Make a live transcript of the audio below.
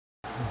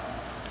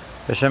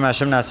Beshem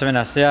Hashem Naseh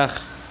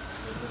Nasiach.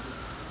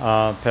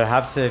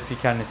 Perhaps if we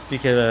can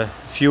speak a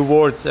few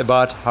words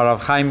about Harav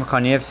Chaim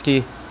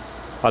Kanievsky,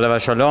 Alav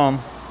Shalom.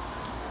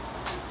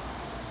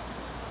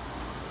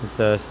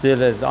 It's still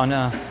his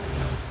honor.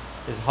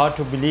 It's hard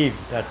to believe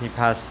that he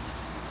passed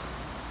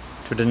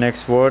to the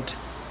next world.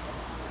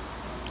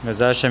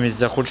 Hashem,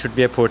 his Zt'l should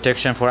be a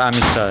protection for Am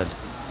Yisrael.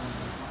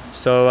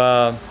 So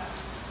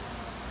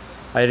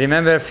I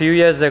remember a few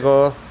years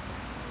ago,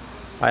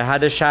 I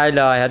had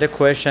a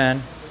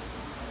question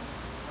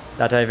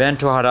that I went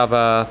to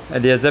Harav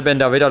Eliezer ben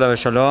David Alav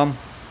Shalom,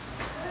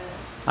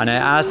 and I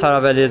asked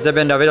Harav Eliezer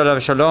ben David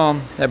Alav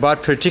Shalom about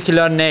a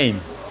particular name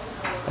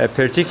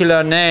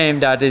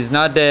that is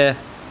not the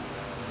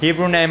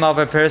Hebrew name of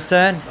a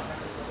person,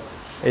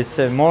 it's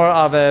more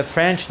of a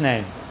French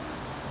name.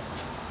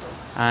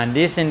 And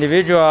this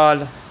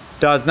individual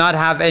does not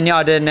have any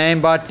other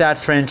name but that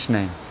French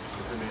name.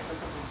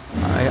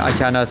 I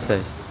cannot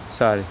say,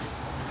 sorry.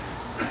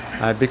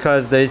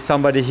 Because there is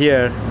somebody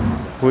here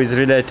who is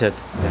related.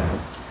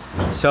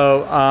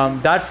 So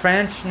that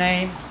French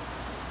name,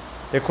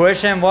 the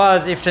question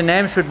was if the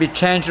name should be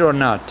changed or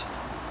not.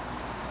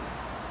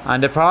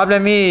 And the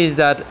problem is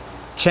that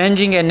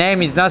changing a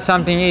name is not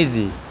something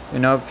easy. You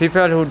know,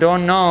 people who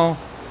don't know,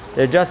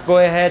 they just go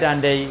ahead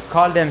and they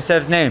call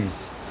themselves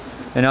names.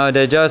 You know,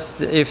 they just,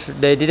 if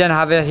they didn't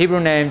have a Hebrew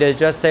name, they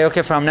just say,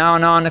 okay, from now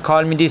on,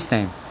 call me this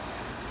name.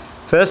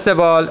 First of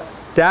all,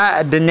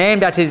 the name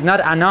that is not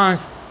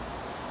announced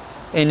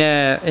in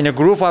a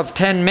group of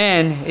 10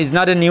 men is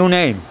not a new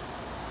name.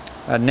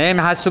 A name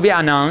has to be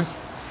announced.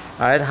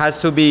 Right? It has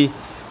to be,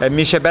 a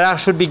Misheberach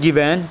should be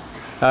given,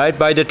 right,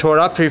 by the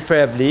Torah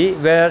preferably,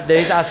 where there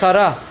is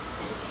Asara.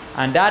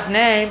 And that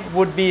name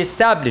would be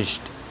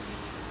established.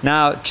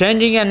 Now,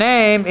 changing a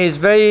name is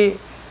very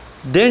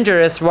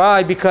dangerous.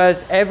 Why? Because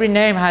every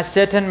name has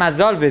certain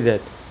mazal with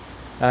it.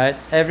 Right?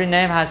 Every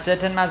name has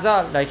certain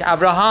mazal. Like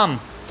Abraham.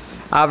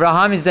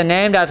 Abraham is the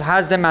name that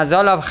has the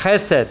mazal of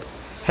chesed,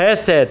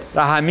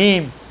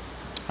 rahamim,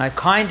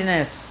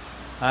 kindness.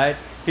 Right?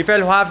 People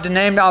who have the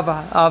name of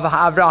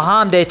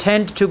Abraham, they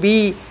tend to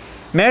be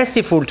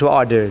merciful to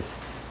others.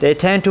 They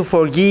tend to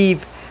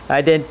forgive.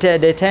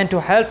 They tend to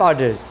help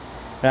others.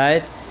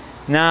 Right?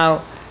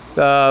 Now,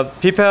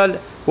 people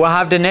who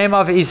have the name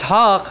of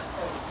Ishaq,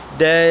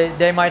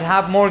 they might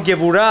have more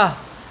Gevurah.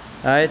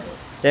 Right?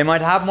 They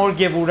might have more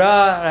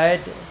Gevurah.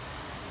 Right?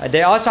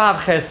 They also have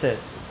chesed.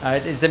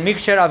 Right? It's a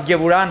mixture of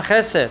Gevurah and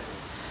chesed.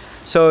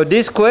 So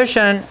this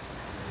question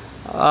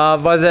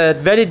was a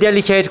very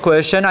delicate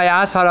question. I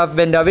asked Harav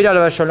ben David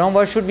Alav Shalom,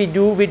 what should we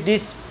do with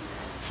this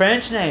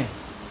French name?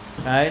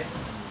 Right?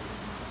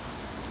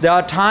 There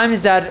are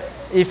times that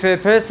if a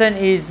person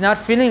is not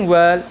feeling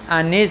well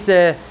and needs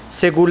the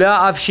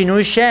segula of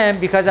Shinui Shem,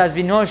 because as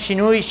we know,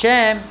 Shinui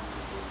Shem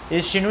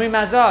is Shinui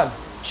Mazal.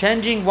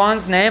 Changing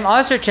one's name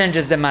also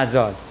changes the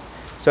Mazal.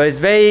 So it's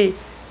very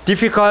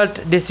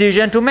difficult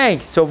decision to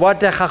make. So what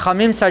the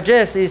Chachamim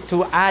suggest is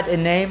to add a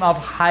name of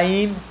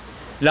Chaim,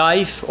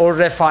 life, or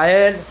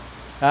Raphael.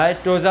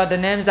 Right? Those are the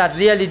names that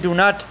really do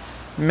not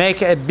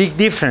make a big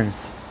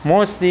difference.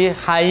 Mostly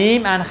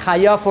Chaim and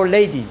Chaya for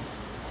ladies.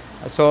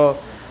 So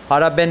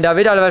Harav ben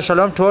David Alav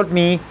Shalom told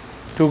me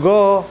to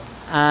go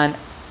and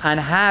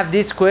have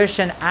this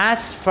question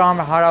asked from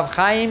Harav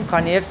Chaim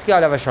Kanievsky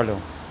Alav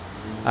Shalom.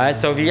 Right?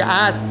 So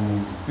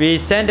we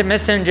sent a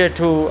messenger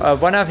to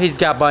one of his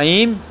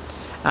Gabaim,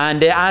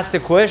 and they asked the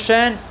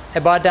question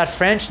about that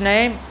French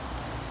name,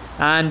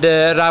 and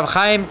Rav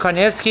Chaim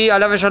Kanievsky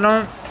Alav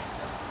Shalom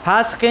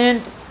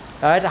paskined,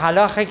 right,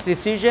 halachic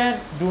decision,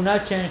 do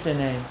not change the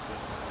name,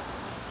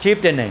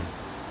 keep the name.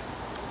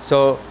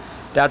 So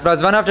that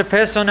was one of the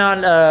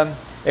personal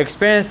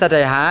experience that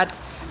I had.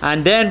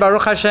 And then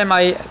Baruch Hashem,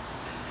 I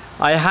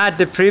had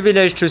the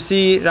privilege to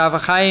see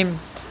Rav Chaim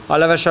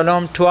Alav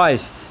Shalom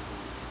twice,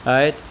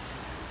 right?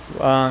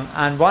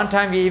 And one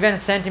time we even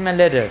sent him a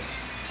letter.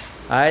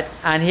 Right?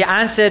 And he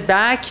answered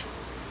back,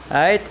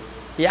 right?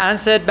 He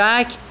answered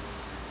back,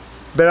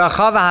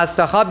 Beracha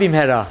v'hastacha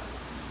bimhera.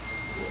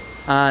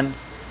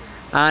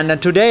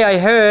 And today I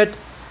heard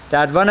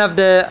that one of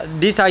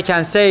this I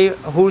can say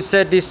who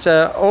said this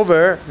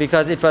over,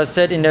 because it was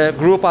said in a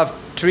group of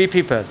 3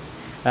 people,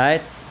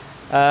 right?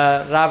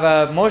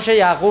 Rav Moshe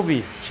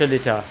Yaqubi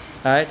Shelita,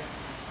 right?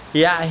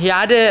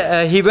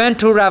 He went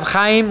to Rav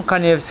Chaim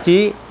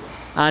Kanievsky,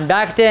 and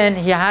back then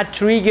he had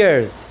 3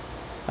 girls,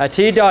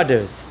 3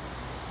 daughters.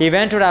 He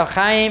went to Rav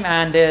Chaim,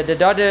 and the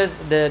daughters,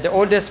 the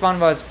oldest one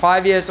was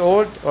 5 years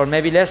old, or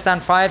maybe less than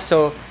 5,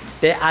 so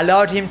they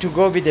allowed him to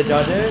go with the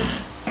daughters.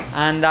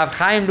 And Rav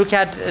Chaim looked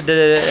at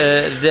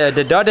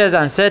the daughters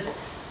and said,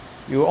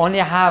 "You only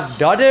have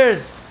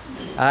daughters?"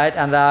 Right?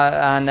 And Rav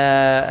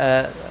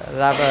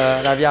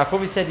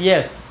Yaakov said,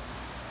 "Yes."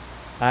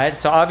 Right?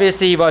 So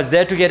obviously he was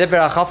there to get a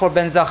beracha for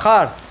Ben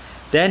Zachar.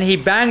 Then he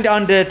banged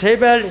on the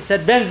table,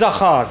 said Ben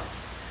Zachar,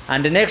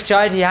 and the next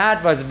child he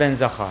had was Ben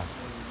Zachar.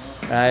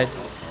 Right?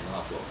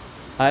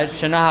 Right?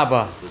 Shana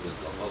Haba.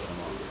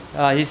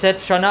 He said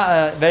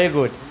Shana. Very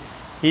good.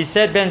 He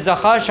said Ben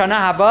Zachar Shana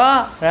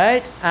Haba,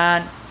 right?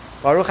 And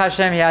Baruch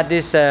Hashem, he had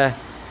this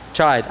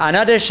child.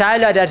 Another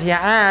shaila that he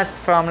asked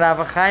from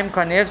Rav Chaim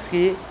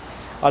Kanievsky,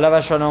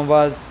 alav shalom,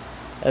 was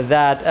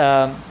that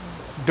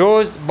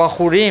those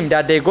bachurim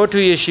that they go to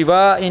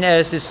yeshiva in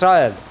Eretz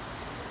Israel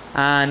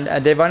and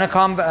they want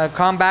to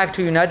come back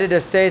to United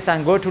States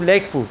and go to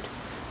Lakewood,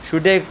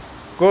 should they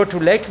go to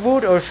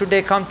Lakewood or should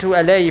they come to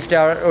LA if they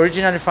are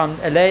originally from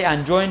LA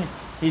and join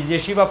his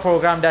yeshiva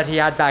program that he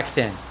had back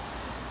then?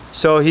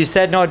 So he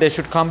said no, they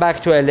should come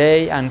back to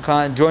LA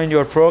and join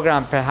your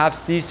program. Perhaps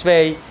this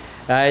way,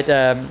 right?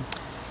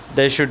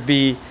 They should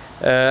be,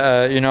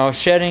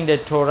 sharing the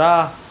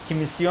Torah,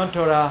 Kimission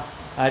Torah,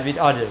 with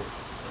others,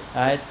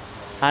 right?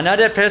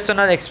 Another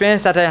personal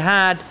experience that I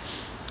had,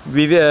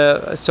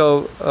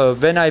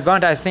 when I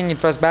went, I think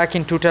it was back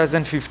in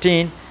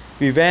 2015,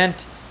 we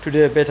went to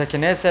the Beit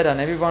HaKnesset and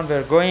everyone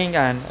were going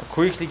and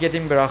quickly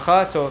getting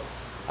bracha. So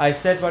I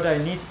said what I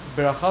need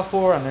bracha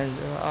for and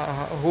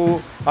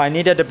who I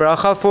needed the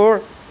bracha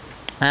for,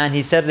 and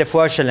he said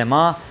refuah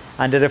shelema,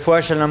 and the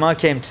refuah shelema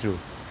came through,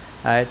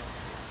 right?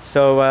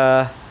 So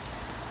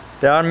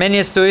there are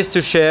many stories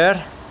to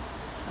share.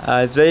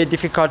 It's very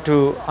difficult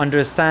to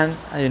understand,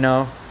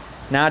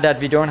 now that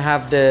we don't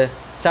have the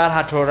Sar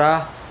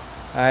HaTorah,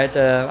 right?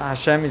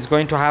 Hashem is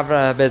going to have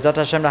Be'ezrat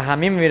Hashem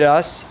Rahamim with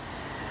us,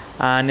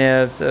 and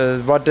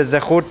what the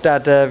zechut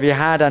that we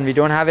had, and we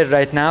don't have it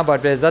right now,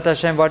 but Be'ezrat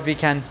Hashem, what we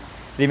can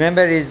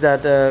remember is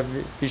that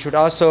we should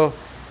also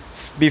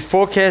be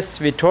focused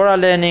with Torah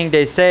learning.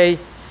 They say,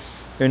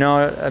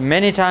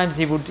 many times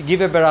he would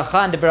give a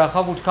beracha and the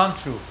beracha would come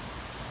true.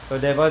 So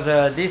there was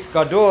this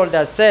gadol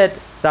that said,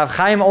 Rav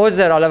Chaim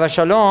Ozer, alav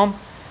shalom,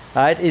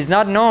 right, is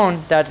not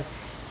known that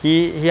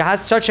he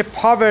has such a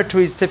power to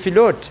his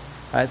tefillot,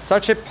 right?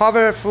 Such a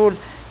powerful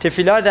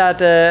tefillah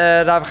that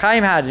Rav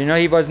Chaim had.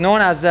 He was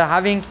known as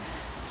having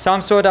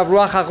some sort of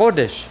ruach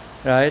hakodesh,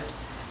 right,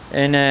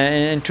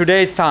 in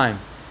today's time.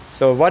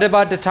 So what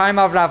about the time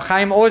of Rav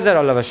Chaim Ozer,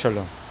 alav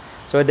shalom?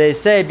 So they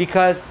say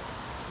because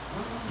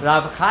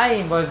Rav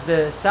Chaim was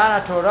the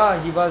Sar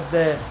Torah, he was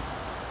the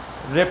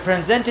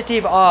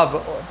representative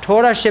of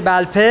Torah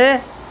Shebal Peh.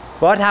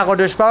 What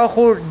HaKadosh Baruch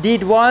Hu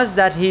did was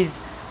that his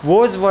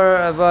words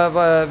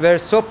were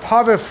so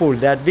powerful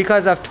that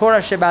because of Torah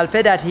Shebal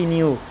Peh that he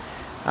knew,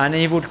 and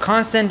he would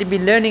constantly be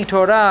learning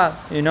Torah.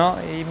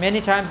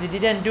 Many times he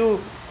didn't do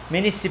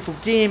many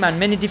sifukim and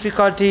many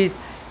difficulties,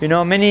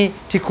 many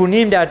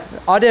tikkunim that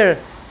other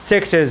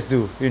sectors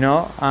do,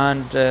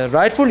 and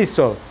rightfully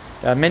so.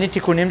 There are many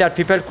tikkunim that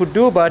people could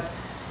do, but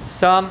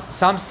some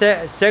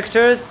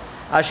sectors,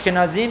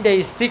 Ashkenazim,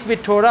 they stick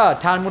with Torah.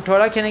 Talmud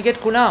Torah can get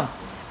kulam.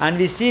 And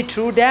we see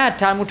through that,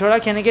 Talmud Torah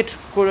can get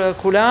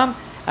kulam,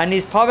 and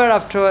his power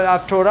of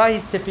Torah,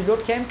 his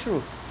tefillot came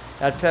true.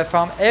 That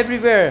from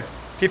everywhere,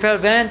 people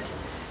went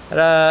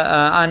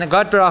and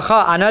got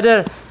bracha.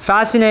 Another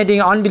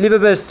fascinating,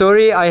 unbelievable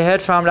story I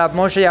heard from Rav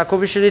Moshe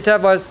Yaakov Shlita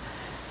was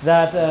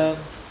that,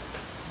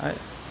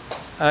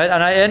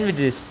 and I end with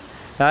this,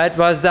 right,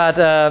 was that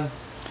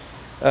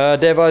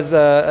there was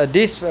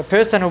this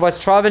person who was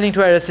traveling to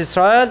Eretz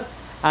Israel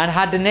and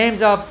had the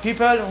names of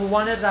people who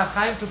wanted Rav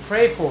Chaim to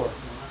pray for,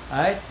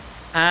 right?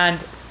 And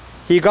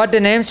he got the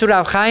names to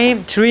Rav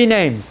Chaim, 3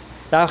 names.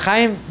 Rav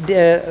Chaim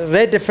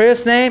read the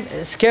first name,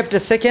 skipped the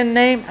second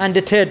name, and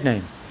the third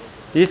name.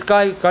 This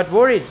guy got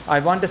worried. I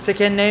want the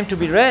second name to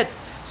be read.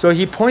 So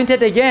he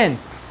pointed again,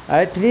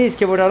 right? Please,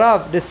 Kevod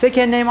Harav, the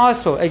second name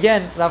also.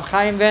 Again, Rav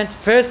Chaim went,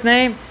 first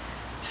name,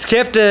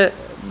 skipped the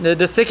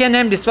second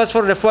name. This was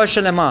for Refuah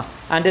Shelema,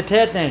 and the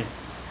third name.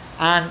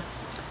 And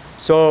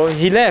so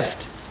he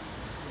left.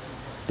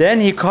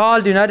 Then he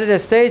called the United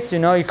States,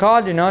 saying,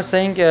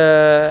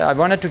 I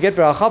wanted to get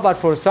bracha, but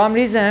for some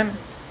reason,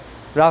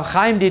 Rav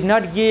Chaim did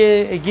not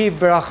give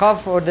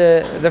bracha for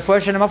the Refuah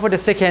Shelema for the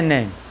second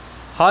name.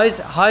 How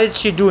is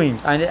she doing?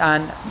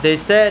 And they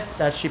said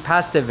that she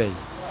passed away.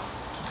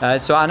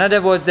 So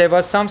another was, there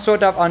was some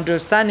sort of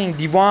understanding,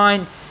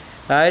 divine,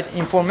 right,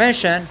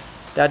 information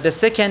that the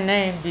second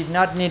name did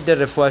not need the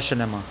Refuah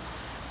Shelema.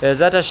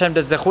 Be'ezrat Hashem,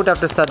 the zechut of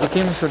the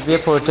tzaddikim should be a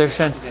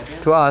protection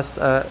to us.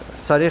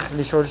 Sarich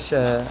lishol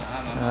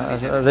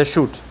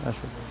reshut.